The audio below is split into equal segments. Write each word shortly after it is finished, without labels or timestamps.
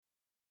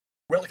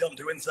Welcome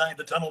to Inside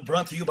the Tunnel,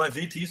 brought to you by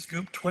VT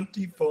Scoop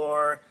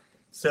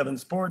 24/7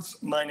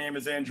 Sports. My name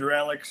is Andrew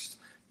Alex,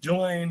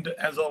 joined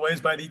as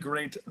always by the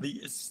great, the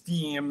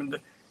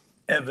esteemed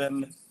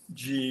Evan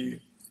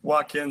G.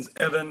 Watkins.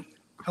 Evan,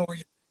 how are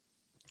you?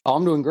 Oh,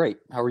 I'm doing great.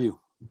 How are you?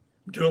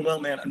 Doing well,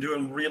 man. I'm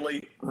doing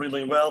really,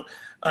 really well.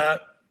 The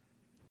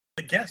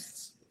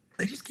guests,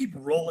 they just keep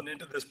rolling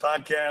into this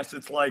podcast.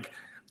 It's like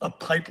a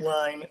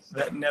pipeline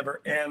that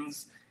never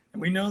ends.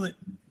 And we know that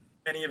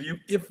many of you,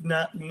 if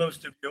not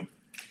most of you,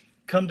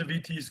 come to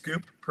VT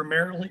Scoop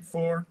primarily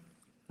for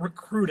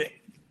recruiting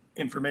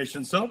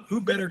information. So who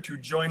better to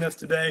join us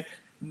today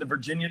than the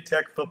Virginia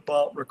Tech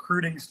football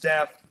recruiting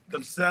staff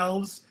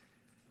themselves,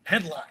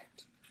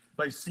 headlined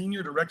by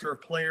Senior Director of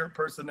Player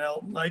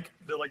Personnel, Mike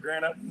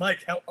Villagrana.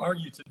 Mike, how are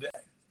you today?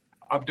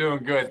 I'm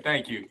doing good.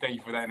 Thank you. Thank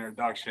you for that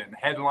introduction.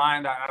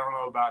 Headlined, I don't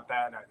know about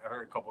that. I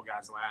heard a couple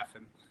guys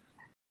laughing.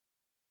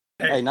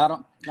 Hey,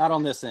 not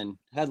on this end.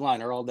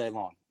 Headliner all day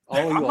long.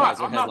 All you guys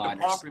are headliners. I'm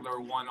not the popular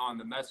one on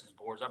the message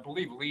boards. I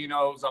believe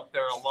Lino's up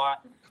there a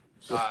lot.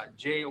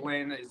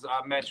 Jalen is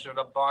mentioned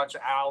a bunch.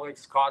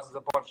 Alex causes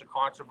a bunch of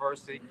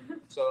controversy.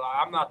 So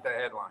I'm not the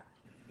headliner.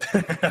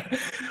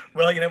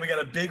 Well, we got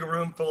a big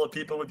room full of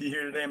people with you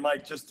here today,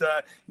 Mike. Just,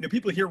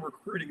 people here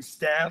recruiting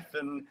staff,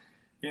 and,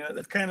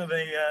 that's kind of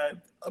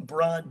a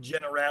broad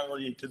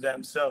generality to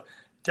them. So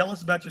tell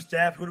us about your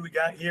staff. Who do we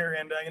got here?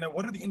 And,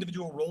 what do the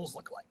individual roles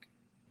look like?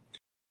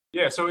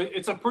 Yeah, so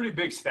it's a pretty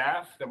big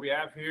staff that we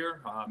have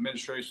here.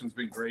 Administration's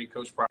been great.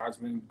 Coach Pride's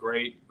been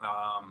great,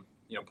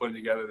 putting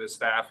together this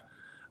staff.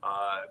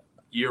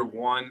 Year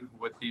one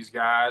with these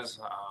guys,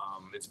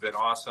 it's been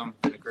awesome.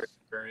 Been great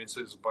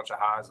experiences, a bunch of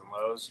highs and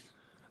lows.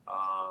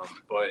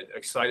 But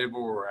excited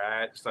where we're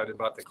at, excited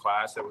about the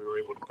class that we were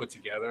able to put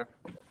together.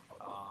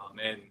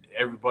 And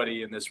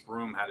everybody in this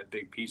room had a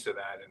big piece of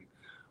that. And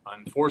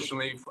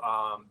unfortunately,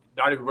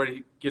 not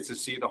everybody gets to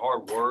see the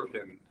hard work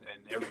and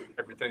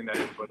everything that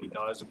everybody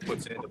does and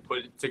puts in to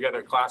put together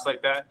a class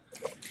like that.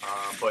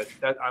 But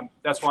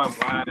that's why I'm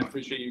glad and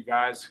appreciate you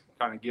guys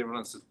kind of giving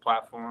us this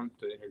platform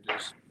to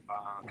introduce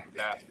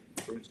that.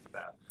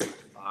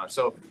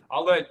 So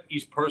I'll let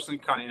each person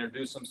kind of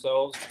introduce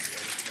themselves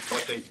and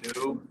what they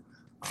do,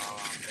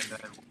 and then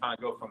we'll kind of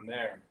go from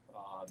there.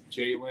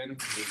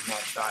 Jalen, who's not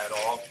shy at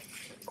all.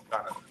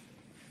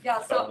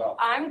 Yeah, so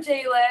I'm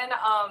Jalen.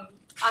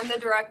 I'm the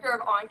director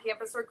of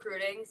on-campus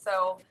recruiting.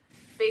 So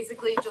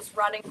basically just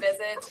running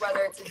visits,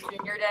 whether it's a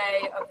junior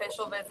day,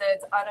 official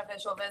visits,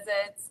 unofficial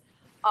visits,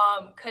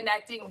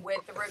 connecting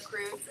with the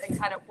recruits and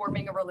kind of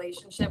forming a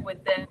relationship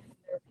with them,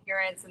 their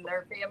parents and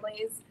their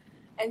families,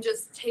 and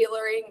just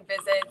tailoring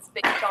visits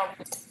based on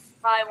what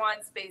I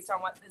want, based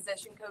on what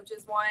position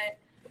coaches want,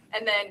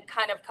 and then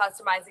kind of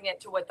customizing it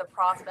to what the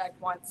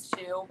prospect wants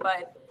to.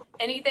 But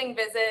anything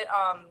visit,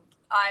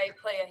 I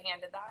play a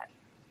hand in that.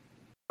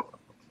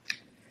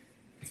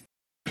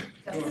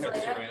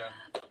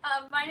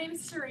 My name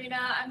is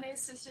Serena. I'm the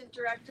Assistant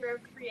Director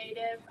of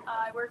Creative.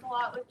 I work a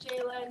lot with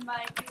Jalen,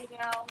 Mike,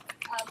 Danielle,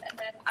 and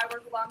then I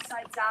work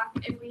alongside Zach,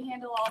 and we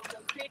handle all of the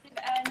creative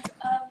end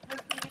of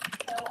recruiting,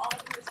 so all of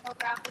the personal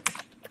graphics,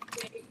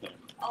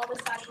 all the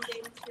signing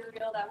day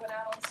material that went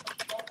out on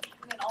social,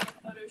 and then all the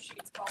photo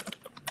shoots.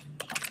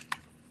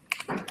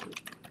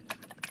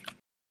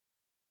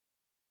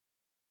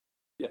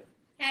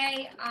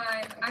 Hey,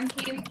 I'm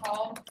Katie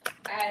McCall,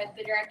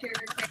 the Director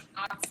of Recruiting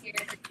Ops here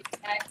at Virginia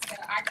Tech. So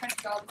I kind of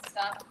do all the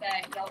stuff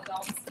that y'all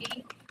don't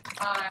see.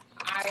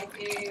 I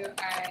do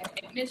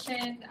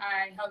admissions,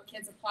 I help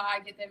kids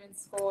apply, get them in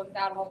school, and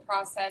that whole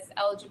process.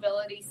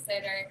 Eligibility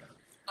center,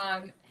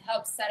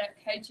 help set up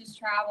coaches'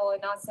 travel,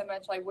 and not so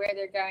much like where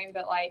they're going,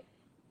 but like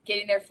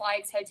getting their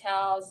flights,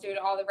 hotels, doing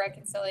all the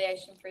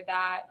reconciliation for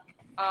that.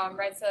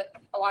 Runs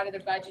a lot of the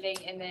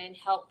budgeting, and then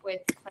help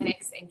with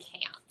clinics and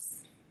camps.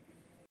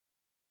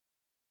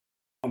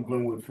 I'm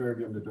Glenwood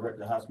Fairview. I'm the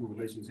Director of High School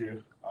Relations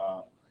here.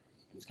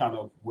 It's kind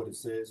of what it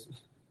says,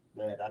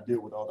 that I deal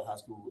with all the high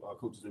school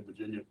coaches in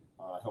Virginia,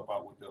 help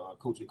out with the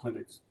coaching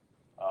clinics,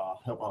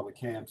 help out with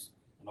camps,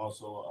 and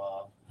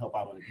also help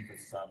out on the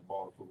defensive side of the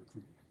ball for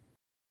recruiting.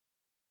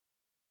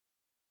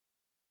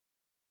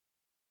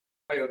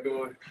 How y'all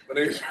doing? My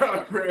name is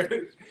John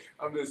Bridge.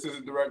 I'm the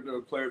Assistant Director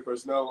of Player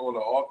Personnel on the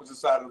offensive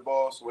side of the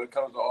ball. So when it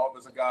comes to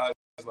offensive guys,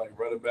 like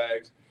running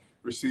backs,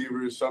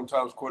 receivers,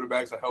 sometimes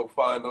quarterbacks, I help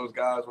find those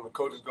guys when the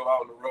coaches go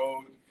out on the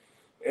road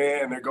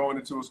and they're going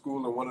into a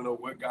school and want to know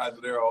what guys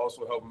are there. I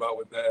also help them out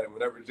with that. And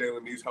whenever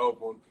Jalen needs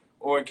help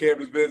on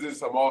campus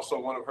visits, I'm also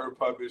one of her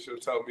puppies. She'll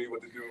tell me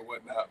what to do and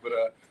whatnot.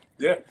 But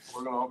yeah,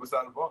 we're going to help us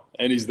out of the ball.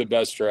 And he's the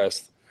best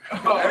dressed.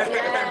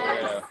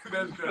 Yeah.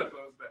 That's good.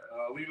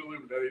 Lino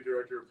Luminetti,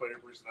 Director of Player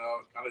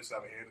Personnel. I just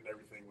have a hand in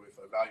everything with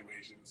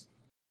evaluations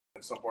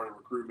and some part of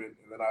recruitment.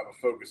 And then I have a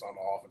focus on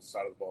the offensive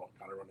side of the ball,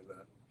 kind of running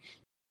that.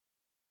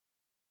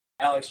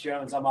 Alex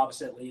Jones, I'm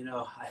opposite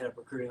Lino. I head up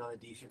recruiting on the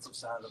defensive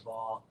side of the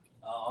ball.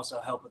 Also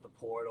help with the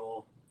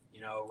portal,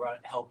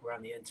 help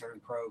run the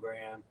intern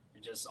program,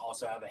 and just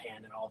also have a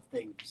hand in all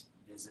things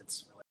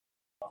visits.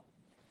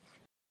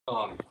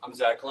 I'm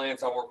Zach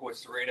Lance. I work with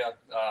Serena.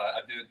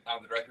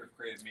 I'm the director of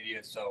creative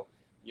media. So,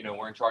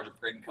 we're in charge of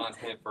creating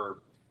content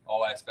for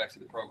all aspects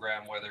of the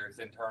program, whether it's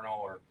internal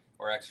or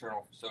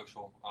external for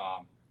social.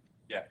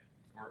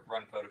 We're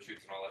running photo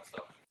shoots and all that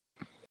stuff.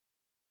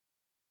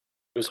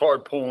 It was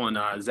hard pulling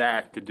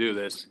Zach to do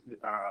this,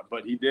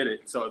 but he did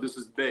it. So this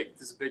is big.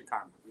 This is big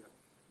time.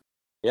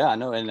 Yeah, I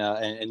know,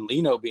 and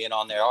Lino being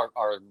on there,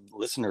 our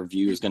listener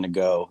view is going to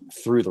go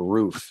through the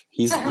roof.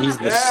 He's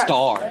the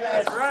star.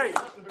 That's right.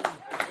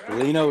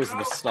 Lino is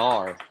the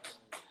star.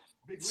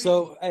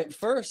 So at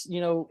first,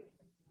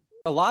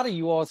 a lot of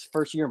you all's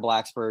first year in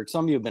Blacksburg.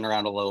 Some of you have been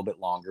around a little bit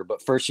longer,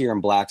 but first year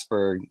in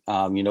Blacksburg.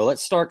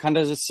 Let's start kind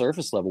of at the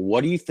surface level.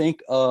 What do you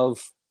think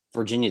of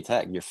Virginia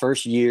Tech? Your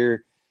first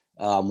year.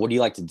 What do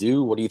you like to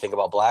do? What do you think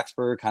about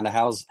Blacksburg? Kind of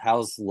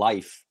how's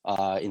life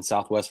in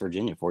Southwest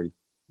Virginia for you?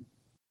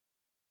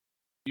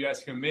 You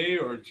asking me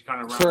or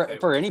kind of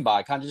for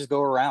anybody? Kind of just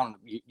go around.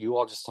 You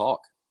all just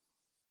talk.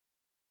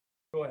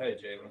 Go ahead,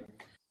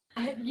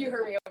 Jalen. You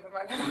heard me open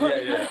my mouth.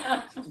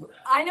 Yeah.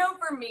 I know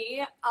for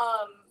me,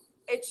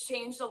 it's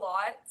changed a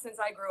lot since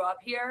I grew up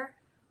here.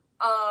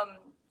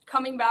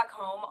 Coming back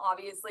home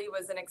obviously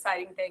was an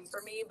exciting thing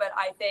for me, but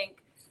I think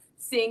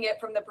seeing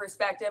it from the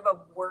perspective of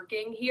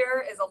working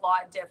here is a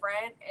lot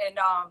different. And,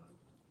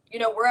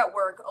 we're at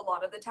work a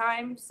lot of the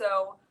time.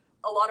 So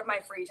a lot of my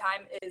free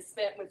time is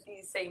spent with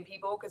these same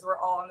people because we're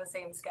all on the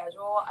same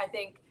schedule. I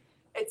think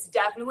it's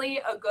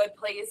definitely a good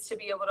place to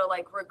be able to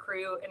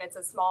recruit, and it's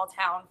a small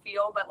town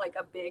feel, but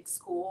a big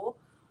school.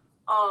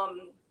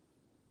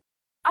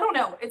 I don't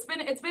know. It's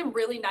been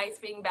really nice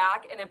being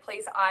back in a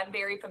place I'm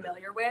very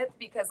familiar with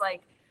because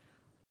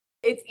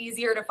it's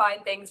easier to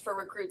find things for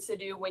recruits to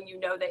do when you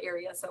know the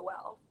area so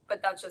well.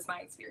 But that's just my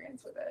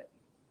experience with it.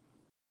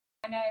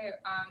 I know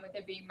with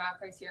it being my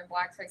first year in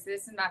Blacksburg, so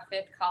this is my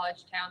 5th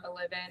college town to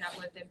live in. I've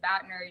lived in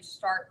Baton Rouge,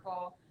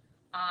 Starkville,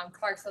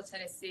 Clarksville,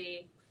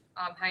 Tennessee,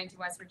 Huntington,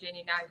 West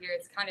Virginia. Now here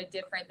it's kind of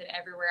different than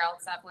everywhere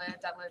else I've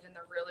lived. I've lived in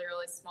the really,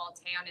 really small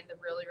town and the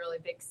really, really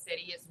big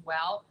city as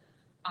well.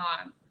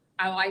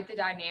 I like the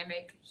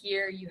dynamic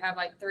here. You have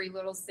 3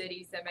 little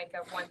cities that make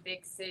up one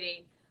big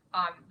city.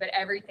 But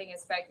everything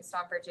is focused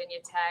on Virginia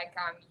Tech.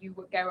 You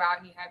would go out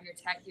and you have your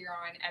tech gear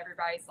on.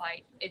 Everybody's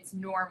it's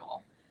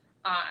normal.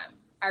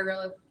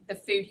 The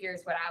food here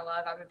is what I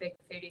love. I'm a big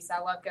foodie, so I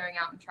love going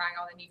out and trying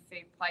all the new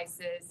food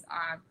places.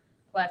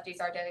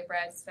 Lefties, Our Daily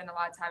Bread, spend a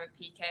lot of time at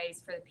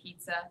PK's for the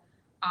pizza.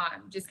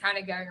 Just kind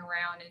of going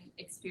around and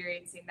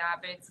experiencing that.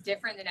 But it's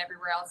different than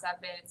everywhere else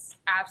I've been. It's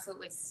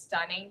absolutely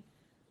stunning.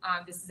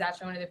 This is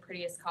actually one of the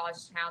prettiest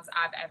college towns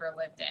I've ever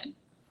lived in,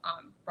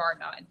 bar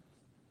none.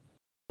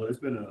 So it's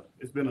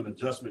been an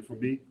adjustment for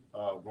me,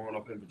 growing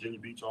up in Virginia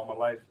Beach all my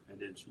life, and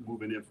then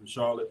moving in from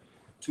Charlotte,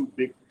 two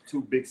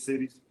big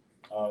cities.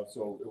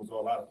 So it was a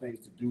lot of things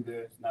to do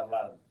there. It's not a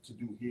lot to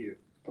do here,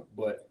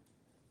 but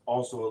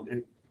also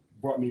it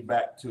brought me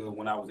back to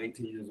when I was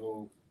 18 years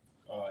old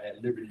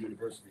at Liberty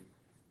University.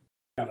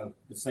 Kind of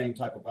the same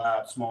type of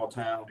vibe, small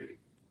town,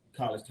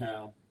 college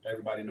town.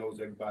 Everybody knows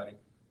everybody.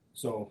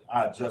 So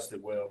I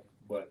adjusted well,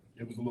 but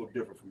it was a little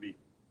different for me.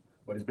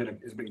 But it's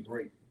been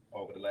great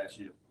over the last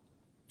year.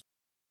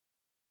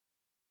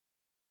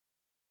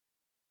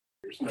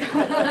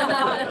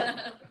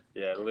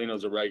 Yeah,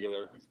 Lino's a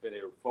regular. He's been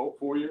here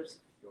 4 years.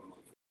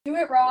 Do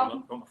it,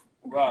 Rob.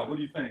 Rob, what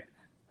do you think?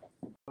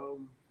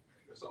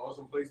 It's an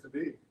awesome place to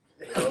be.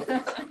 I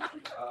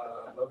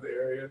love the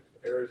area.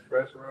 The area is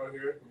fresh around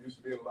here. We used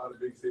to be in a lot of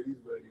big cities,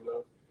 but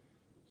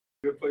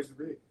good place to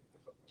be.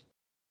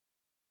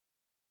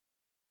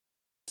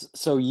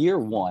 So year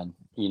one,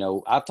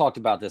 I've talked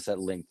about this at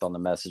length on the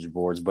message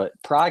boards, but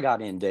Pry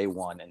got in day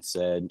one and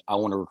said, I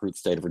want to recruit the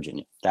state of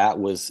Virginia. That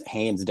was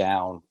hands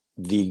down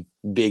the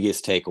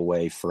biggest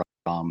takeaway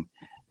from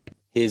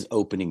his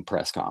opening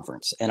press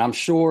conference. And I'm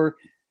sure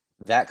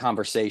that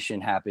conversation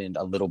happened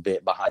a little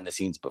bit behind the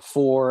scenes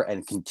before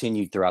and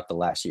continued throughout the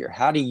last year.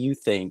 How do you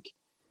think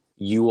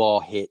you all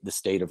hit the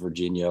state of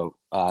Virginia,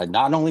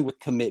 not only with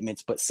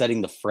commitments, but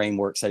setting the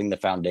framework, setting the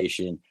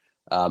foundation,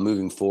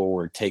 moving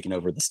forward, taking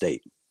over the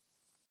state?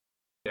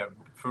 Yeah,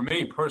 for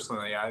me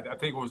personally, I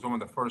think it was one of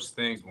the first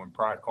things when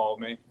Pride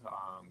called me.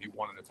 He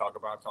wanted to talk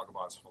about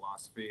his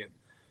philosophy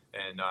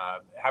and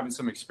having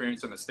some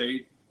experience in the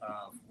state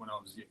when I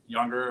was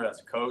younger as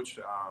a coach.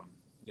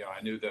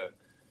 I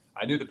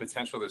knew the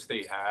potential the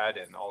state had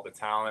and all the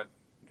talent,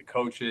 the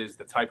coaches,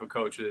 the type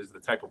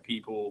of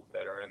people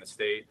that are in the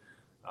state.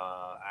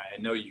 I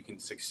know you can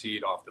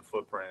succeed off the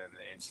footprint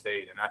in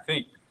state, and I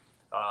think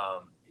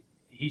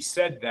he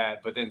said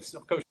that, but then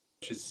some coaches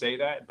say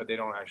that, but they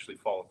don't actually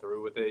follow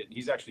through with it.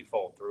 He's actually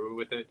followed through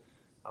with it.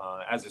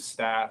 As a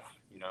staff,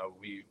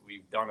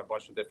 we've done a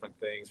bunch of different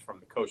things, from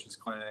the coaches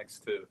clinics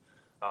to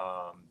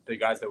the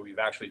guys that we've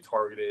actually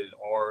targeted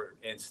are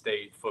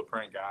in-state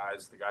footprint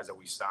guys, the guys that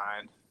we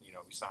signed.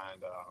 We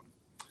signed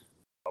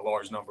a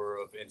large number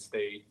of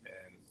in-state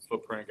and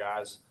footprint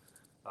guys.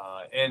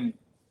 And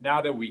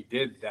now that we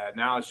did that,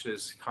 now it's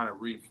just kind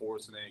of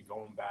reinforcing it,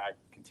 going back,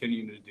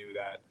 continuing to do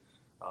that.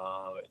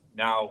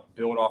 now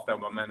build off that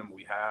momentum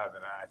we have,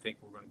 and I think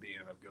we're going to be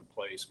in a good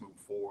place moving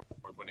forward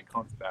when it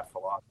comes to that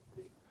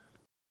philosophy.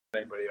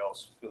 Anybody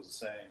else feels the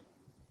same?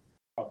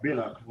 I've been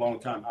a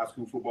long-time high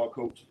school football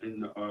coach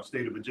in the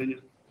state of Virginia,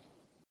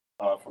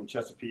 from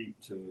Chesapeake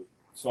to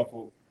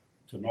Suffolk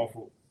to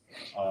Norfolk.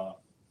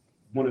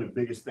 One of the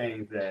biggest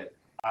things that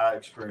I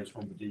experienced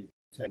from Virginia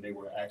Tech, they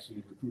were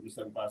actually recruiting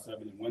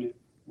 757 and winning,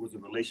 was the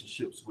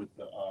relationships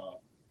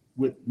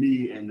with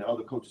me and the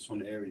other coaches from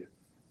the area.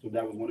 So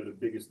that was one of the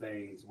biggest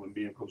things when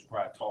me and Coach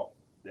Pride talked,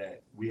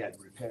 that we had to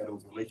repair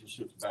those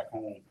relationships back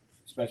home,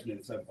 especially in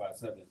the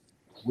 757,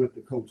 with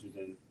the coaches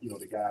and,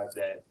 the guys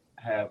that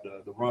have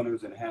the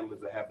runners and the handlers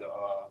that have the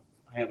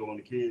handle on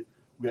the kids.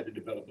 We had to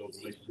develop those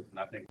relationships, and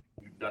I think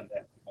we've done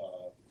that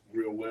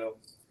real well.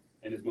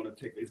 And it's going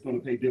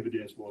to pay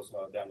dividends for us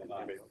down the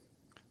line.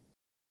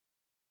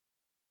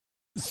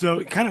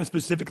 So kind of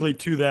specifically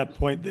to that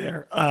point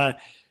there,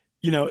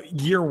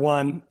 year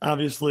one,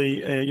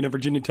 obviously,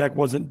 Virginia Tech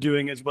wasn't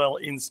doing as well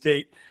in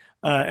state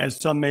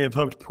as some may have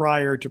hoped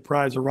prior to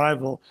Pry's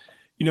arrival.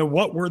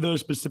 What were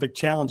those specific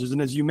challenges?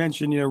 And as you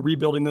mentioned,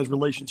 rebuilding those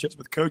relationships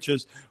with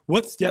coaches,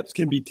 what steps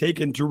can be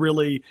taken to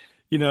really,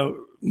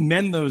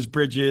 mend those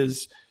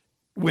bridges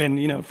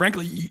when,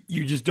 frankly,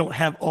 you just don't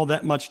have all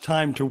that much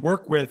time to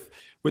work with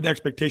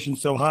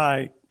expectations so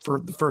high for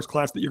the first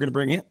class that you're going to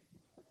bring in?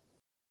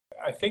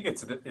 I think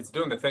it's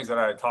doing the things that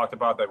I talked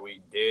about that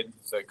we did,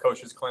 the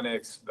coaches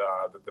clinics,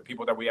 the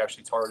people that we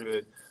actually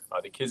targeted,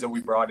 the kids that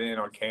we brought in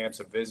on camps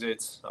and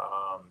visits,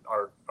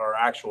 our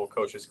actual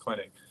coaches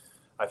clinic.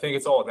 I think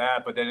it's all of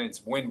that, but then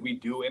it's when we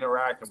do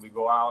interact and we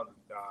go out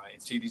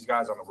and see these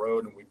guys on the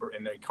road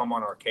and they come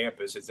on our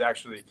campus, it's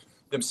actually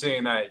them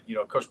seeing that,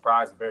 Coach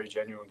Pride is a very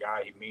genuine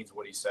guy. He means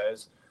what he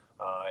says,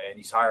 and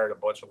he's hired a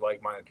bunch of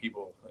like-minded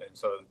people. And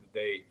so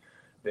they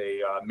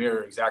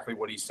mirror exactly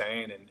what he's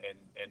saying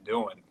and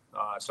doing.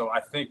 So I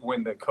think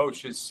when the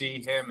coaches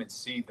see him and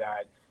see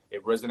that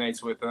it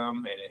resonates with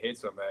them and it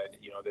hits them that,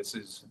 this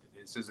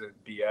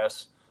isn't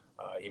BS.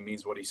 He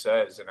means what he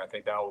says. And I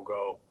think that will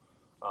go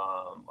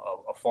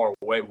a far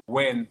way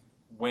when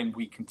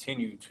we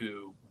continue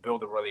to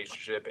build a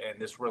relationship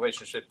and this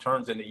relationship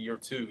turns into year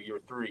 2, year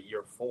 3,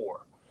 year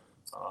 4.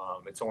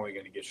 It's only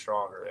going to get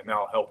stronger, and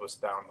that'll help us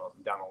down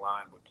the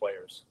line with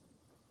players.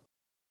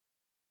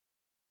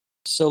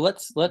 So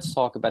let's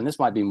talk about, and this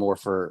might be more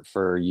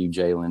for you,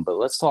 Jalen, but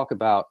let's talk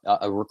about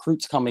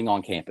recruits coming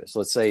on campus.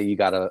 Let's say you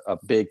got a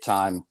big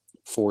time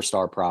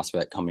 4-star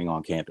prospect coming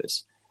on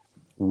campus.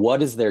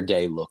 What does their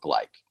day look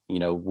like?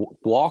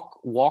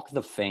 Walk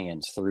the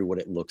fans through what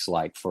it looks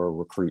like for a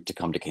recruit to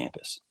come to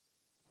campus.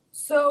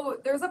 So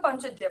there's a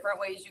bunch of different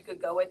ways you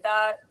could go with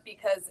that,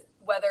 because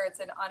whether it's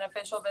an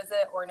unofficial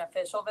visit or an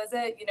official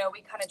visit,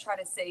 we kind of try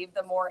to save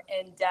the more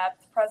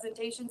in-depth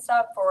presentation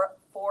stuff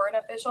for an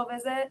official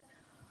visit.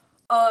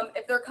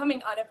 If they're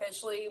coming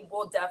unofficially,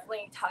 we'll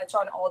definitely touch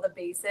on all the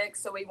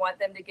basics. So we want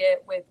them to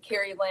get with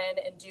Carrie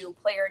Lynn and do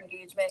player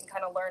engagement and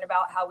kind of learn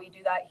about how we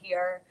do that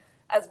here,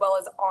 as well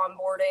as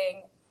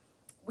onboarding.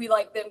 We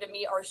like them to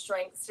meet our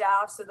strength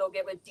staff, so they'll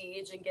get with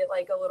Deej and get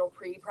like a little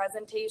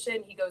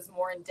pre-presentation. He goes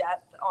more in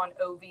depth on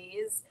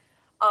OVs.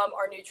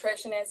 Our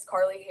nutritionist,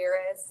 Carly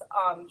Harris,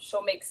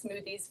 she'll make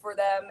smoothies for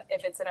them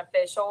if it's an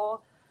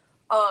official.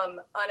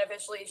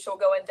 Unofficially, she'll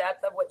go in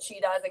depth of what she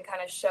does and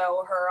kind of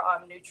show her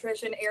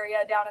nutrition area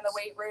down in the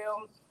weight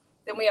room.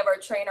 Then we have our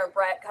trainer,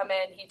 Brett, come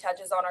in. He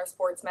touches on our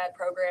sports med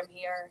program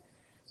here.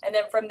 And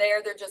then from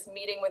there, they're just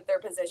meeting with their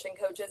position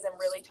coaches and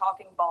really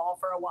talking ball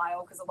for a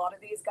while, because a lot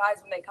of these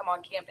guys, when they come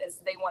on campus,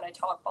 they want to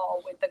talk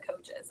ball with the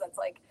coaches. That's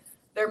like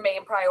their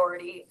main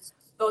priority.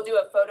 They'll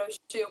do a photo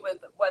shoot with,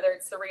 whether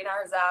it's Serena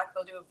or Zach,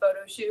 they'll do a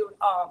photo shoot.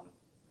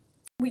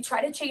 We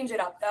try to change it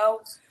up,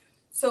 though.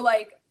 So,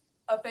 like,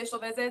 official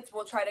visits,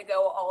 we'll try to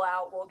go all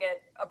out. We'll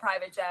get a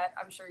private jet.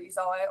 I'm sure you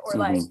saw it. Or,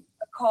 like,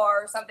 a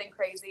car, something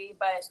crazy.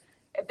 But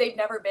if they've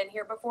never been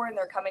here before and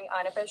they're coming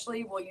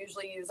unofficially, we'll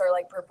usually use our,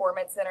 like,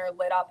 performance center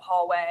lit up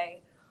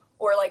hallway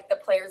or, like, the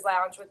players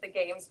lounge with the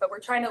games. But we're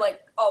trying to,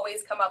 like,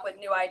 always come up with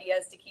new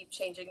ideas to keep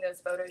changing those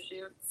photo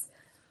shoots.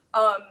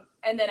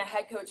 And then a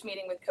head coach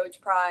meeting with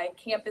Coach Pry,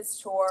 campus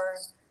tour.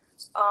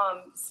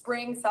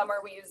 Spring, summer,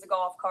 we use the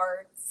golf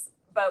carts.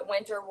 But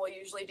winter, we'll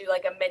usually do,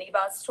 like, a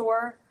minibus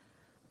tour.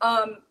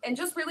 And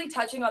just really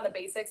touching on the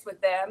basics with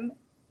them.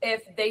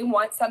 If they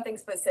want something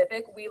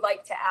specific, we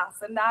like to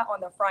ask them that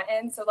on the front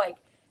end. So, like,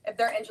 if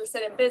they're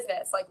interested in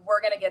business, like,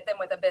 we're going to get them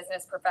with a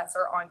business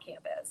professor on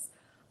campus.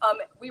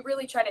 We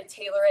really try to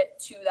tailor it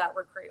to that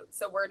recruit.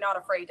 So we're not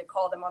afraid to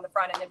call them on the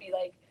front end and be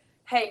like,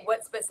 hey,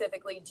 what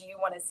specifically do you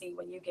want to see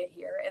when you get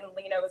here? And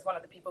Lino is one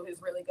of the people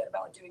who's really good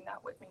about doing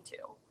that with me too.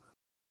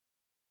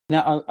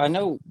 Now, I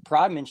know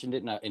Pride mentioned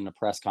it in a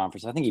press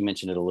conference. I think he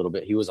mentioned it a little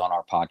bit. He was on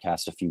our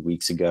podcast a few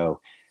weeks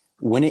ago.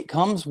 When it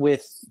comes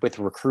with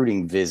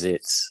recruiting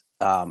visits,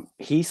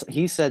 he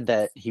said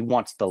that he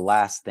wants the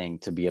last thing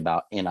to be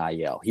about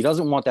NIL. He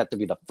doesn't want that to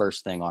be the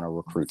first thing on a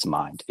recruit's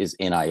mind is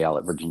NIL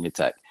at Virginia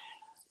Tech.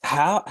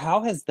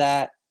 How has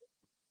that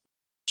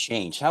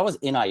changed? How has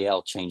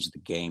NIL changed the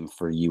game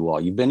for you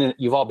all?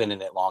 You've all been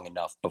in it long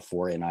enough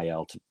before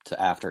NIL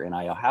to after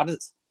NIL. How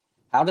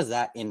does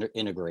that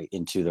integrate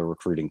into the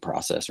recruiting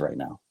process right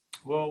now?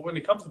 Well, when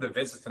it comes to the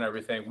visits and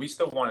everything, we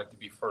still want it to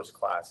be first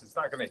class. It's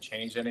not going to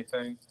change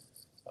anything.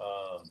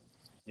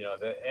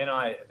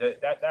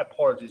 That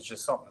part is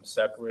just something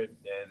separate,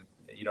 and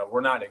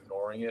we're not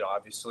ignoring it,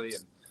 obviously,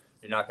 and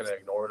you're not going to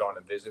ignore it on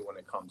a visit when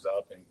it comes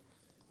up, and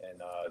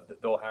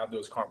they'll have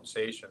those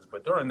conversations.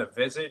 But during the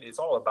visit, it's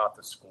all about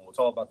the school. It's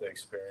all about the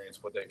experience,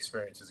 what the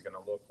experience is going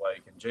to look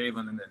like. And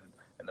Jalen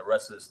and the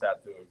rest of the staff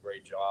do a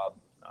great job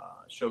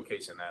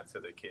showcasing that to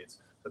the kids.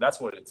 So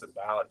that's what it's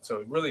about.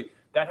 So really,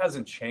 that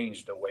hasn't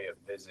changed the way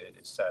a visit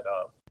is set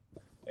up.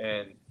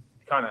 And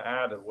kind of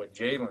add to what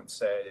Jalen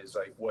said is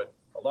like what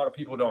a lot of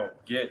people don't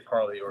get,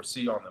 Carly, or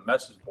see on the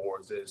message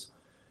boards is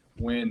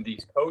when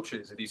these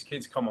coaches and these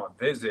kids come on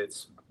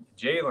visits,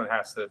 Jalen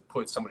has to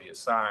put somebody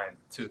assigned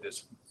to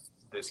this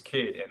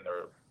kid and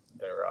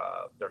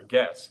their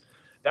guests.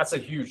 That's a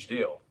huge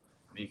deal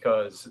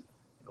because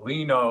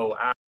Lino,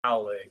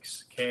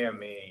 Alex,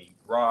 Cammy,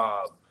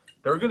 Rob,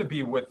 they're going to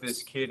be with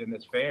this kid and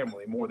this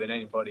family more than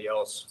anybody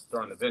else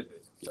during the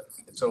visit.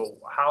 And so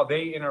how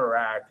they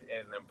interact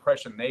and the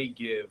impression they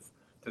give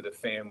to the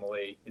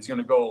family is going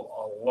to go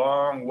a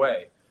long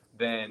way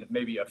than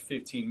maybe a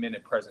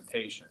 15-minute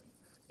presentation.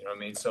 You know what I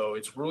mean? So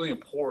it's really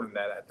important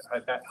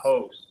that that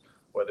host,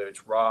 whether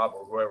it's Rob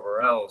or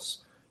whoever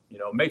else,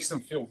 makes them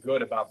feel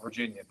good about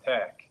Virginia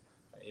Tech,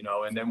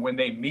 and then when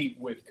they meet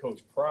with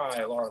Coach Pry,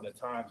 a lot of the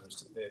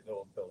times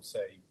they'll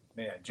say,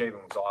 man,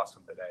 Jalen was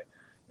awesome today.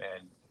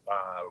 And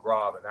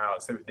Rob and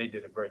Alex, they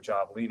did a great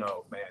job.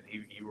 Lino, man,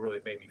 he really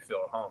made me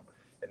feel at home.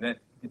 And then,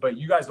 but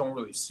you guys don't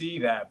really see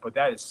that, but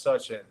that is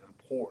such an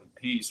important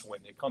piece when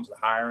it comes to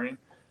hiring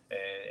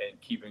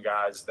and keeping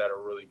guys that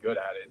are really good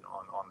at it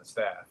on the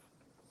staff.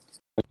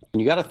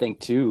 You got to think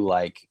too,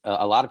 like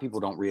a lot of people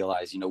don't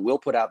realize, we'll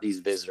put out these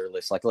visitor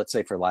lists. Like let's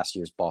say for last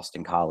year's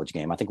Boston College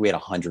game, I think we had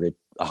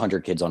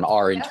 100 kids on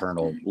our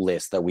internal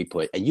list that we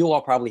put, and you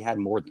all probably had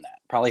more than that.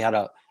 Probably had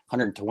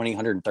 120,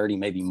 130,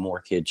 maybe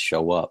more kids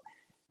show up.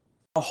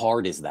 How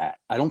hard is that?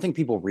 I don't think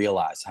people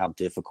realize how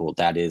difficult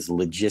that is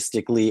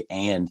logistically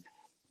and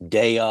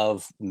day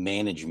of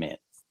management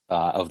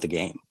of the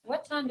game.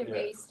 What time did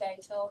we stay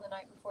till the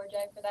night before,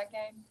 Jay, for that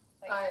game?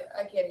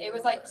 I can't. It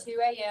was like 2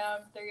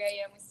 a.m., 3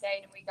 a.m. we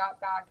stayed, and we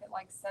got back at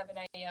like 7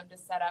 a.m. to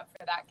set up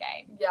for that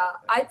game. Yeah,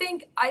 I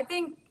think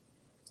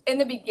in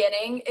the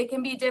beginning it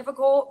can be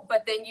difficult,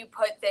 but then you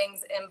put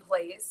things in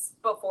place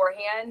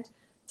beforehand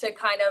to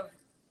kind of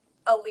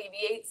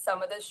alleviate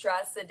some of the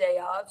stress the day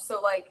of.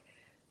 So like,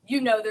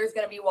 there's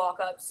going to be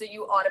walk-ups, so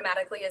you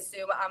automatically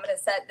assume I'm going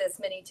to set this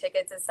many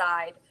tickets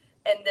aside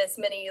and this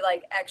many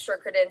like extra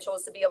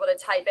credentials to be able to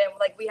type in.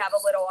 Like we have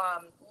a little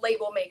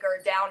label maker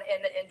down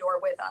in the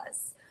indoor with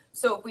us.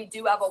 So if we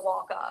do have a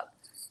walk-up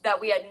that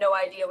we had no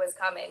idea was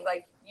coming,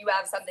 like you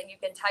have something you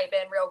can type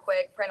in real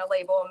quick, print a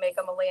label and make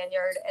them a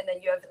lanyard, and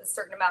then you have a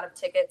certain amount of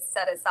tickets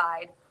set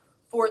aside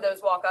for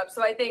those walk-ups.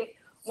 So I think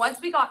once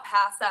we got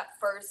past that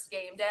first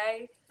game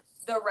day,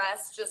 the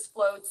rest just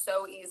flowed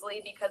so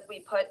easily because we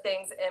put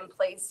things in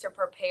place to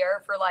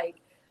prepare for like,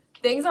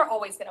 things are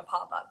always going to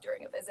pop up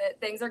during a visit.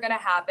 Things are going to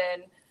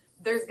happen.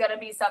 There's going to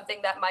be something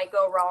that might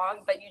go wrong,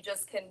 but you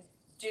just can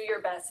do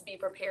your best to be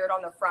prepared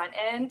on the front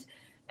end.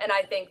 And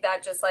I think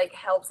that just like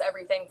helps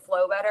everything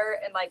flow better.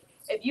 And like,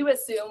 if you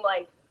assume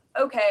like,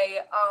 okay,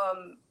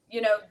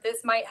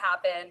 this might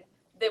happen,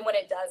 then when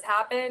it does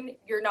happen,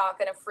 you're not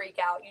going to freak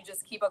out. You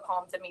just keep a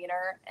calm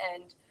demeanor.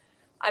 And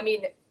I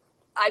mean,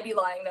 I'd be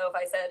lying though if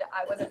I said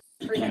I wasn't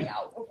freaking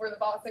out before the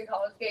Boston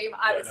College game.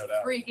 I was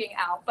freaking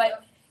out,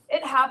 but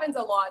it happens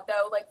a lot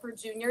though. Like for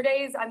junior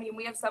days, I mean,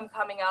 we have some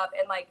coming up,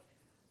 and like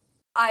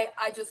I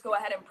just go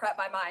ahead and prep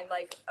my mind.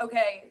 Like,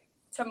 okay,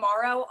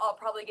 tomorrow I'll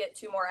probably get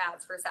 2 more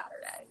ads for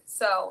Saturday.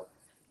 So,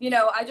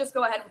 I just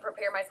go ahead and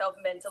prepare myself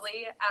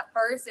mentally. At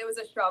first, it was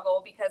a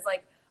struggle because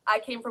like I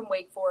came from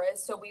Wake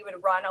Forest, so we would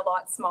run a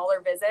lot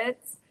smaller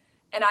visits,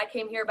 and I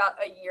came here about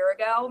a year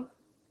ago.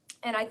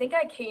 And I think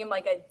I came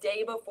like a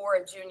day before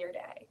a junior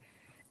day.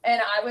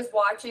 And I was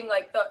watching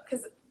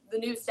because the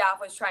new staff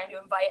was trying to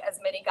invite as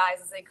many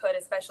guys as they could,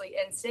 especially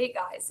in-state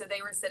guys. So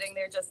they were sitting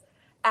there just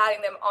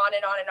adding them on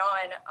and on and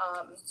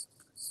on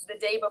the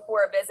day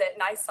before a visit.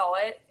 And I saw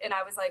it and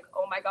I was like,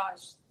 oh my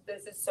gosh,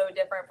 this is so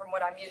different from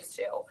what I'm used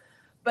to.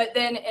 But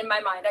then in my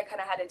mind, I kind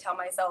of had to tell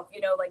myself,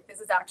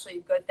 this is actually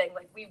a good thing.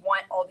 Like we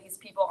want all these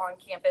people on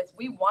campus.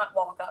 We want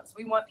walk-ups.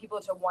 We want people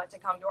to want to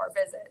come to our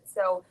visit.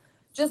 So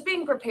just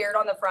being prepared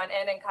on the front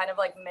end and kind of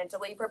like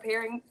mentally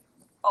preparing,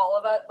 all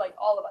of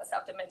us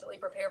have to mentally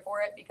prepare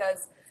for it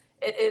because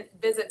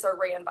visits are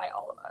ran by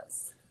all of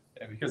us.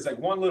 Yeah, because like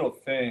one little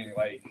thing,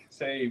 like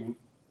say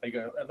like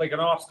an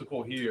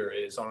obstacle here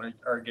is on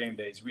our game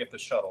days, we have to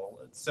shuttle.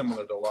 It's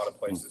similar to a lot of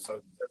places.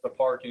 So there's the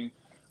parking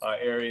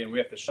area and we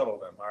have to shuttle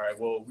them. All right.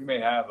 Well, we may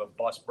have a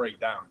bus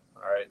breakdown.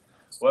 All right.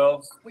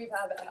 Well, we've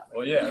had that happen.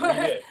 Well, yeah,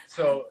 we did.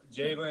 So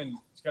Jalen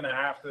is going to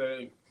have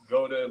to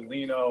go to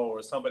Lino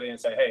or somebody and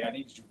say, hey, I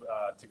need you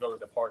to go to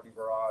the parking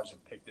garage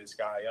and pick this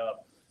guy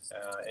up.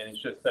 And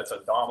it's just, that's a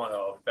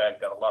domino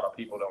effect that a lot of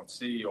people don't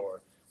see.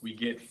 Or we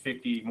get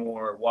 50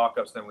 more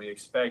walk-ups than we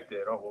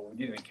expected. Oh, well, we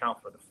didn't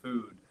account for the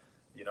food.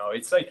 You know,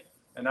 it's like,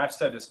 and I've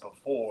said this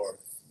before,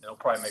 they'll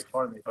probably make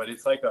fun of me, but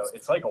it's like a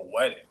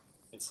wedding.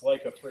 It's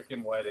like a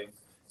freaking wedding.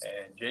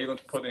 And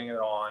Jalen's putting it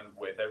on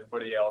with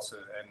everybody else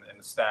and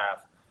the staff,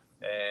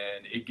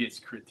 and it gets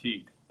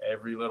critiqued,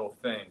 every little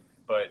thing.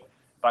 But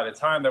by the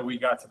time that we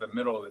got to the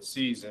middle of the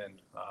season,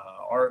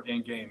 our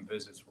in-game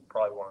visits were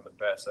probably one of the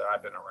best that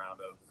I've been around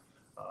of.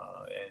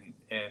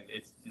 And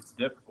it's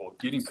difficult.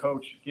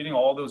 Getting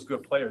all those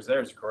good players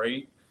there is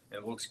great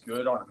and looks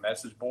good on a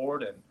message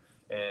board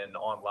and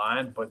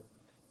online, but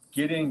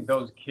getting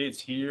those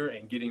kids here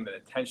and getting the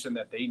attention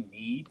that they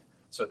need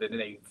so that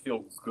they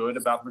feel good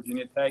about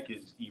Virginia Tech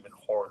is even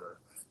harder,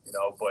 you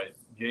know, but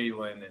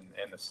Jalen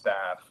and the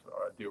staff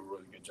do a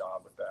really good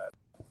job with that.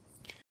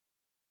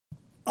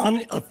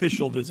 On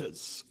official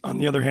visits, on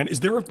the other hand,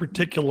 is there a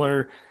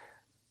particular,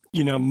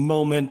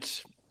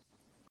 moment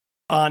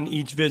on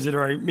each visit,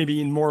 or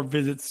maybe in more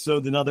visits so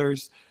than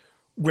others,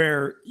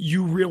 where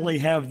you really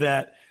have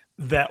that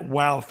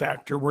wow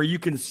factor, where you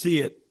can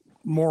see it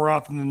more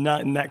often than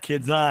not in that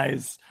kid's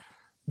eyes,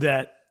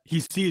 that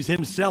he sees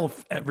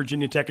himself at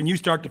Virginia Tech, and you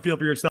start to feel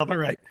for yourself, all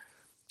right,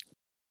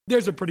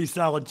 there's a pretty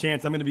solid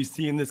chance I'm going to be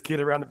seeing this kid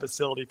around the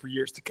facility for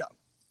years to come?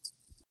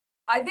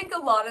 I think a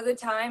lot of the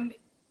time,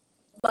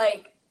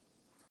 like,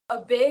 a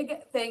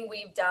big thing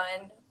we've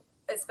done,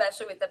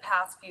 especially with the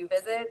past few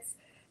visits,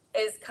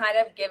 is kind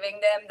of giving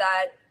them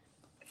that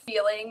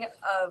feeling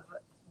of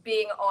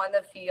being on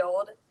the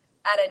field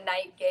at a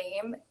night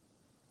game.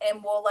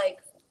 And we'll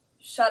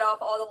shut off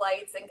all the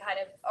lights, and kind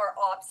of our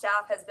ops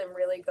staff has been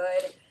really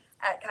good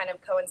at kind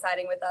of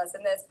coinciding with us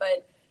in this,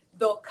 but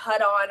they'll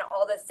cut on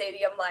all the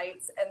stadium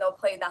lights and they'll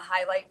play the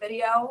highlight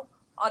video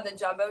on the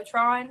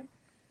Jumbotron.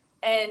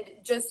 And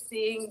just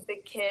seeing the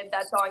kid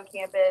that's on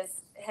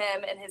campus,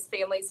 him and his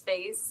family's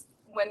face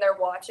when they're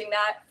watching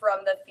that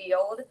from the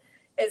field,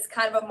 is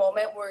kind of a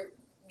moment where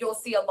you'll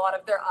see a lot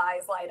of their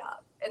eyes light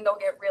up and they'll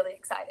get really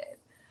excited.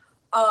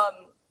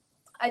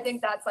 I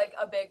think that's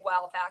a big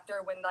wow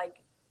factor when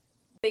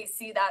they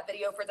see that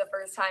video for the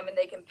first time and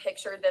they can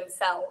picture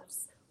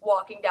themselves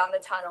walking down the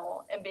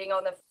tunnel and being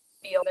on the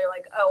field. They're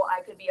like, oh,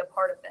 I could be a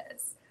part of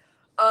this.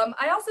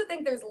 I also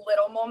think there's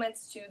little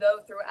moments too, though,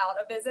 throughout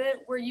a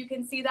visit where you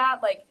can see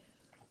that,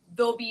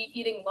 they'll be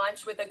eating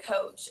lunch with a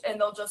coach and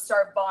they'll just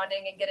start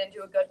bonding and get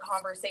into a good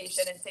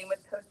conversation. And same with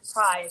Coach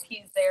Pry, if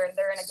he's there and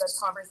they're in a good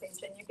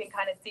conversation, you can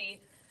kind of see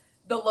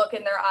the look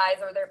in their eyes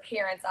or their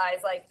parents'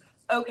 eyes,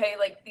 okay,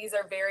 these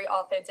are very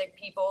authentic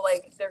people.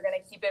 They're going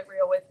to keep it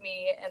real with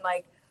me. And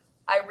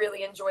I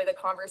really enjoy the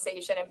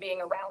conversation and being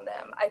around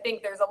them. I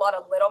think there's a lot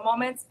of little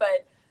moments,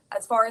 but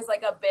as far as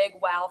a big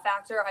wow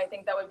factor, I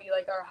think that would be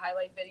our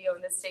highlight video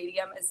in the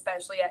stadium,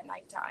 especially at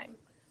nighttime.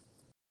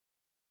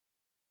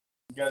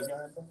 You guys got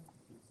anything?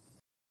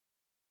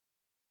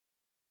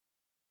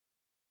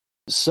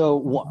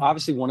 So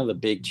obviously one of the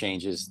big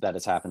changes that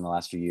has happened in the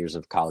last few years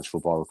of college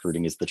football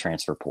recruiting is the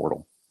transfer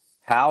portal.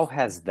 How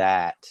has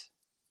that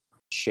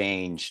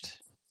changed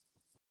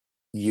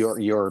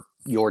your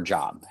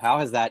job? How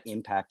has that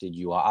impacted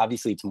you?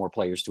 Obviously it's more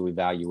players to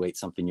evaluate,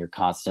 something you're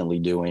constantly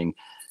doing.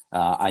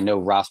 I know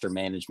roster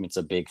management's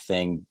a big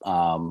thing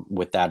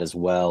with that as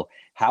well.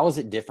 How is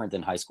it different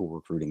than high school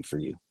recruiting for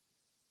you?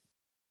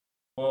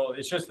 Well,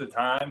 it's just the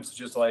times,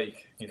 just the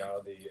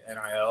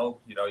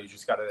NIL, you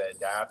just got to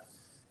adapt.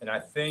 And I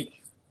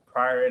think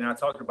and I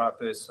talked about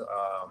this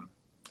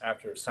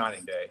after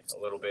signing day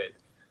a little bit.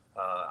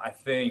 I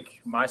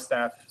think my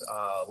staff,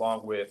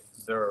 along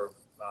with their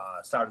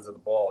sides of the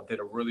ball, did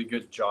a really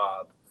good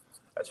job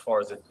as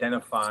far as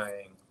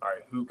identifying, all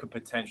right, who could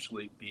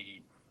potentially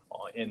be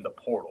in the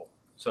portal.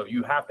 So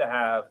you have to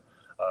have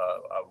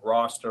a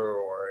roster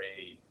or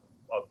a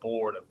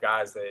board of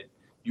guys that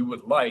you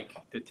would like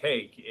to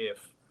take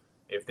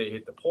if they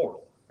hit the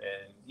portal.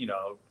 And,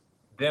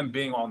 them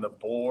being on the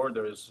board,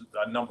 there's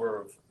a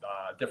number of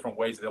different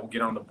ways they'll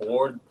get on the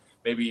board.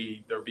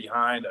 Maybe they're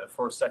behind a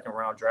first, second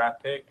round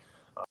draft pick.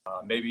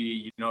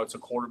 Maybe, it's a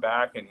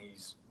quarterback and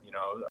he's,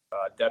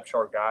 a depth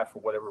chart guy for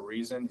whatever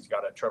reason. He's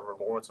got a Trevor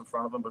Lawrence in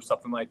front of him or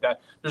something like that.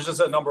 There's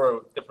just a number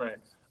of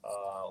different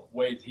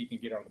ways he can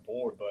get on the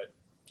board, but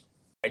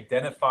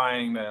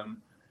identifying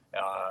them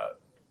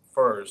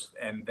first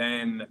and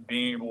then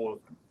being able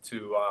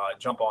to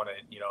jump on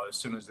it, as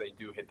soon as they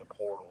do hit the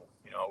portal.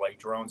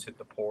 Drones hit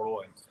the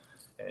portal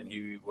and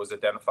he was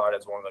identified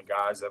as one of the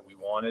guys that we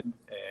wanted,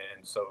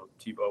 and so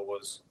Tebow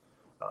was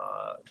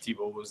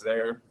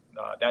there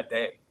that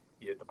day.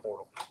 He hit the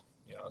portal,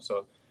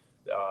 so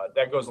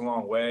that goes a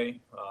long way.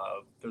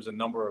 There's a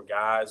number of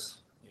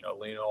guys,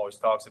 Lena always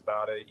talks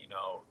about it,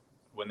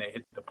 when they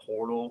hit the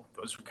portal,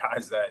 those were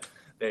guys that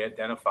they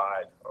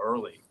identified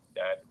early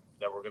that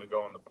were going to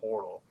go in the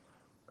portal.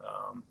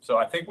 So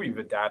I think we've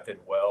adapted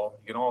well.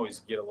 You can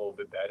always get a little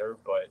bit better,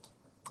 but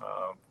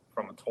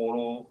from a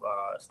total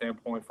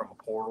standpoint, from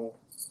a portal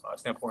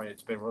standpoint,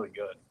 it's been really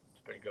good.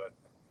 It's been good.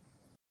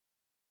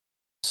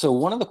 So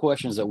one of the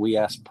questions that we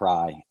asked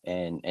Pry,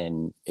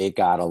 and it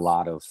got a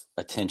lot of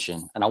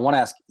attention, and I want to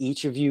ask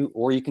each of you,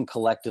 or you can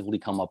collectively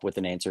come up with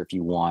an answer if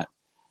you want.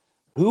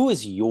 Who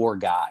is your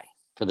guy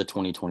for the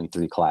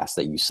 2023 class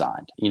that you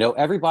signed? You know,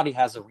 everybody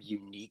has a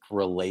unique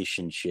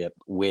relationship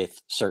with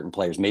certain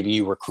players. Maybe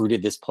you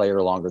recruited this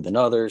player longer than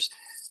others.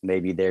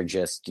 Maybe they're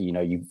just, you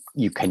know,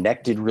 you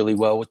connected really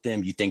well with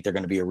them. You think they're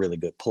going to be a really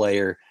good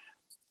player.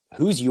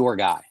 Who's your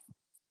guy?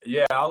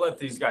 Yeah, I'll let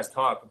these guys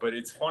talk, but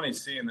it's funny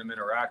seeing them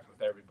interact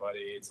with everybody.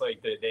 It's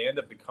like they end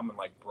up becoming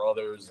like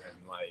brothers, and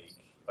like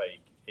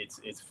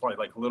it's funny,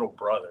 like little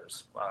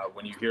brothers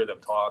when you hear them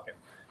talking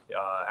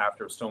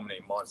after so many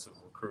months of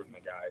recruiting the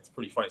guy. It's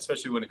pretty funny,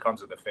 especially when it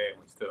comes to the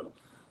families too.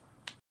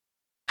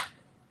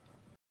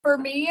 For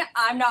me,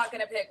 I'm not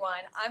going to pick one.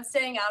 I'm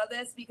staying out of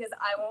this because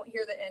I won't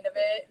hear the end of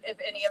it if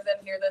any of them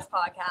hear this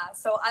podcast.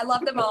 So I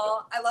love them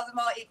all. I love them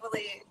all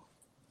equally.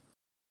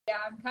 Yeah,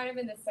 I'm kind of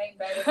in the same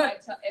boat.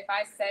 If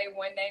I say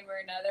one name or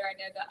another, I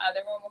know the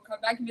other one will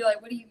come back and be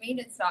like, "What do you mean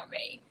it's not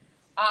me?"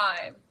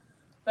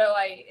 But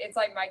like it's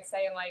like Mike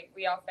saying, like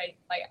we all like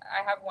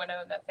I have one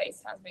of them that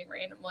FaceTimes me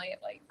randomly.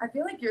 Like I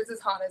feel like yours is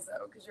Hannes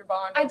though, because you're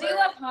bond. I do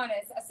love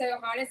Hannes. So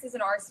Hannes is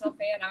an Arsenal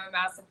fan. I'm a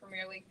massive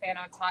Premier League fan.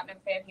 I'm a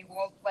Tottenham fan. He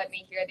won't let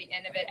me hear the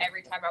end of it.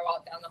 Every time I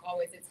walk down the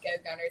hallways, it's Go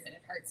Gunners, and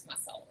it hurts my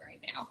soul right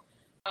now.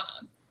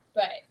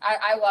 But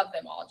I love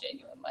them all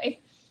genuinely.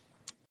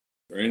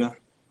 Serena?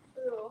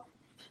 Ooh,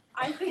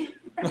 I think.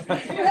 Not the ew.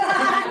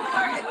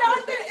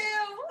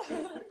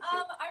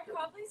 I'd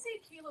probably say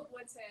Caleb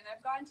Woodson.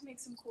 I've gotten to make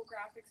some cool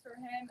graphics for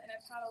him, and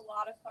I've had a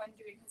lot of fun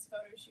doing his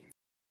photo shoots.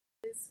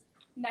 His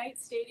night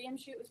stadium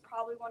shoot was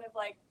probably one of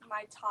like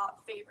my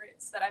top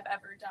favorites that I've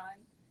ever done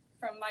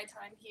from my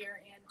time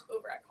here and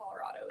over at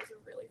Colorado. It was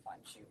a really fun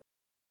shoot.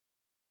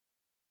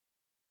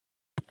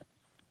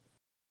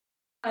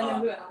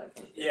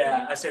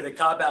 Yeah, I say the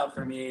cop out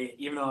for me,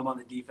 even though I'm on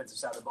the defensive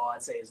side of the ball,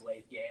 I'd say is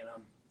Leif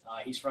Ganem.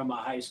 He's from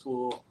my high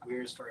school. We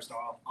were his first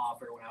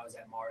offer when I was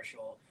at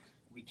Marshall.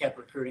 We kept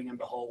recruiting him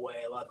the whole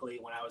way. Luckily,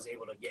 when I was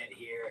able to get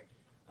here,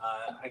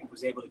 I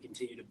was able to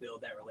continue to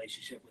build that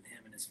relationship with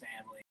him and his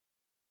family.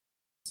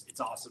 It's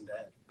awesome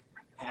to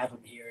have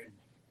him here, and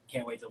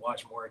can't wait to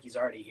watch him work. He's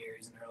already here.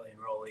 He's an early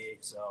enrollee,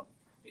 so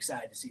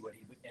excited to see what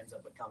he ends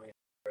up becoming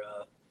for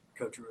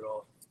Coach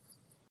Rudolph.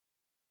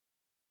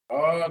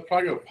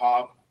 Probably go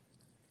Pop.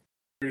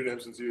 Recruited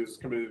him since he was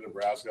coming to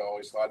Nebraska.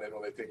 Always sliding in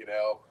when they take an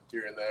L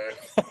here and there.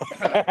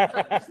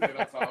 Staying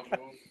on top of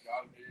him.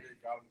 Got him here.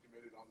 Got him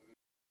committed on this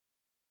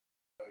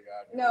other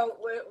guy. No,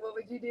 what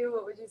would you do?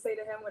 What would you say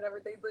to him whenever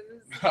they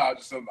lose?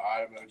 Just send the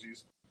eye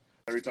emojis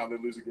every time they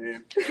lose a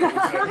game. He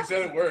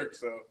said it worked,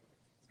 so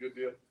it's a good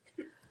deal.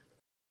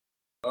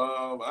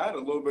 I had a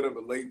little bit of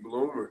a late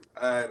bloomer.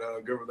 I had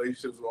good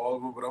relationships with all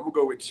of them, but I'm gonna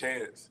go with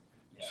Chance.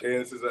 Yeah.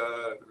 Chance is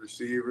a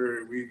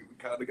receiver. We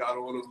kind of got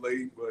on him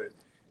late, but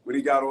when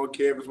he got on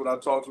campus, when I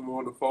talked to him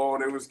on the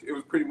phone, it was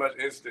pretty much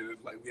instant. It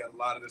was like we had a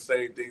lot of the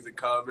same things in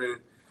common,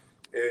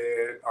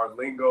 and our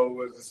lingo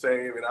was the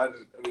same. And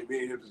me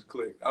and him just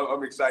clicked.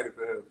 I'm excited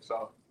for him.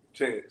 So,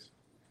 Chance,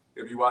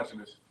 if you're watching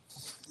this.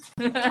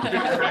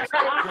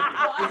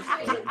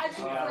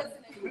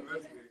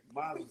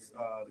 Mine was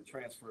the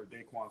transfer of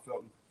Daquan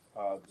Felton,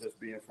 just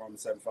being from the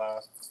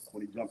 7-5.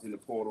 When he jumped in the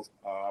portal,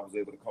 I was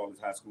able to call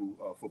his high school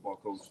football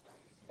coach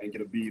and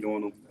get a bead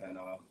on him, and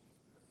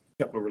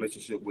kept a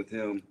relationship with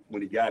him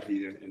when he got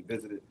here and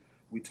visited.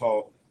 We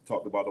talked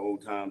about the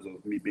old times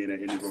of me being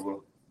at Indian River.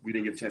 We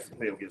didn't get a chance to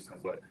play against him,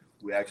 but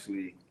he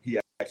actually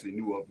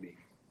knew of me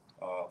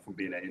from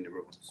being at Indian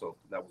River. So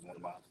that was one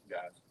of my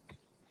guys.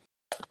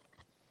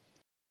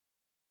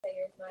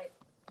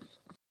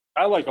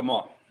 I like them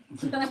all.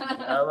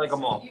 I like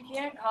them all. You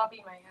can't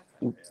copy my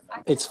answer.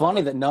 It's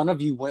funny that none of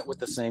you went with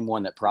the same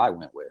one that Pry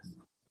went with,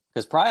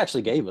 because Pry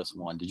actually gave us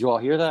one. Did you all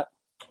hear that?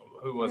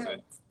 Who was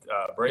it?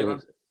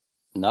 Braylon?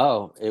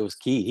 No, it was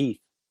Heath.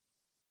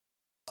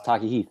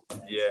 Taki Heath.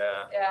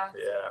 Yeah.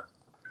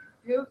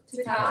 Who?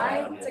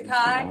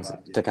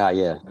 Takai,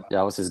 yeah.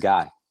 That was his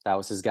guy. I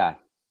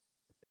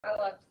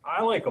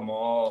like them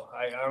all.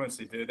 I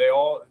honestly do.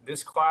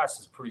 This class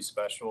is pretty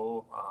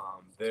special.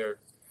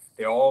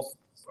 They all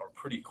are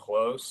pretty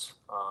close.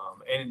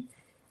 And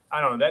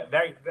I don't know,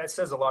 that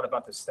says a lot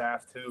about the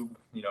staff too,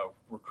 you know,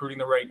 recruiting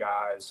the right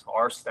guys,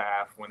 our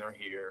staff when they're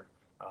here,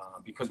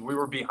 because we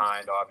were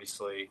behind,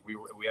 obviously. We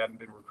hadn't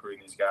been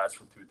recruiting these guys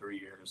for 2-3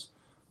 years.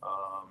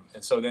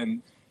 And so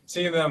then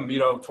seeing them, you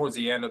know, towards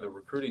the end of the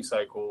recruiting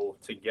cycle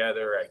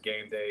together at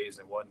game days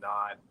and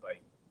whatnot,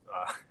 like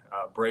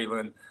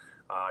Braylon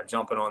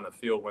jumping on the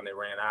field when they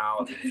ran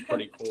out, it was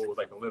pretty cool,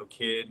 like a little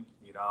kid,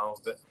 you know,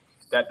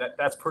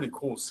 that's pretty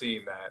cool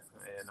seeing that.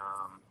 And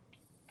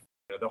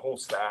you know, the whole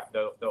staff,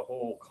 the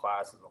whole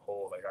class as a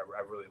whole, like I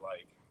really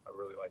like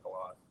a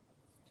lot.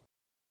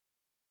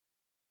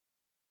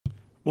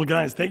 Well,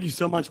 guys, thank you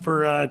so much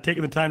for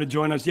taking the time to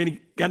join us.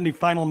 Got any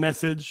final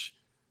message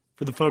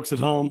for the folks at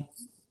home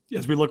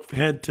as we look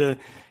ahead to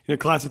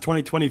class of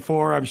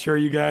 2024? I'm sure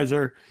you guys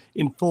are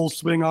in full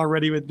swing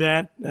already with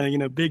that.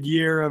 Big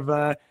year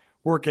of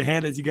work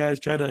ahead as you guys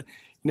try to,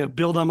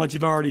 build on what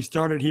you've already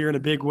started here in a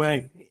big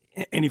way.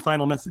 Any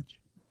final message?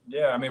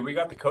 Yeah, I mean, we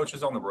got the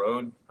coaches on the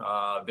road.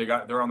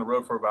 They're on the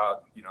road for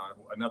about,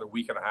 another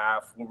week and a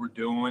half. What we're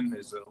doing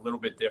is a little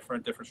bit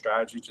different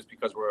strategy, just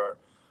because we're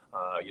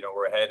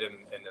ahead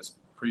in this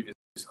previous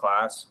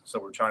class. So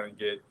we're trying to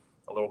get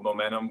a little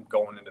momentum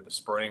going into the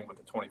spring with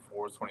the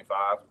 24s,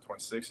 25s,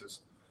 26s.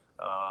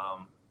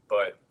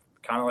 But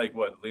kind of like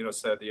what Lino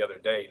said the other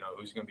day,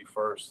 who's going to be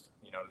first,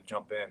 to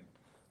jump in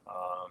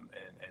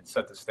and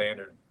set the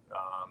standard.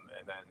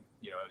 And then,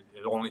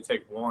 it'll only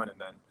take one, and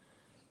then,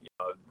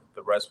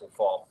 the rest will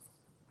fall.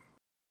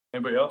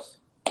 Anybody else?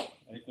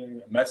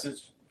 Anything? A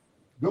message?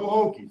 Go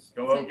Hokies.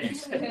 Go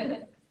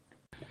Hokies.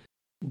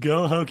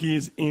 Go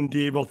Hokies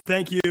indeed. Well,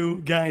 thank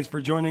you guys for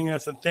joining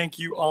us, and thank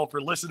you all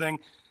for listening.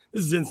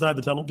 This is Inside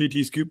the Tunnel,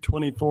 VT Scoop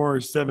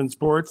 24/7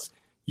 Sports.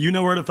 You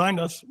know where to find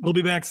us. We'll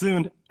be back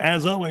soon.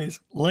 As always,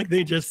 like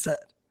they just said,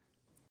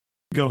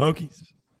 go Hokies.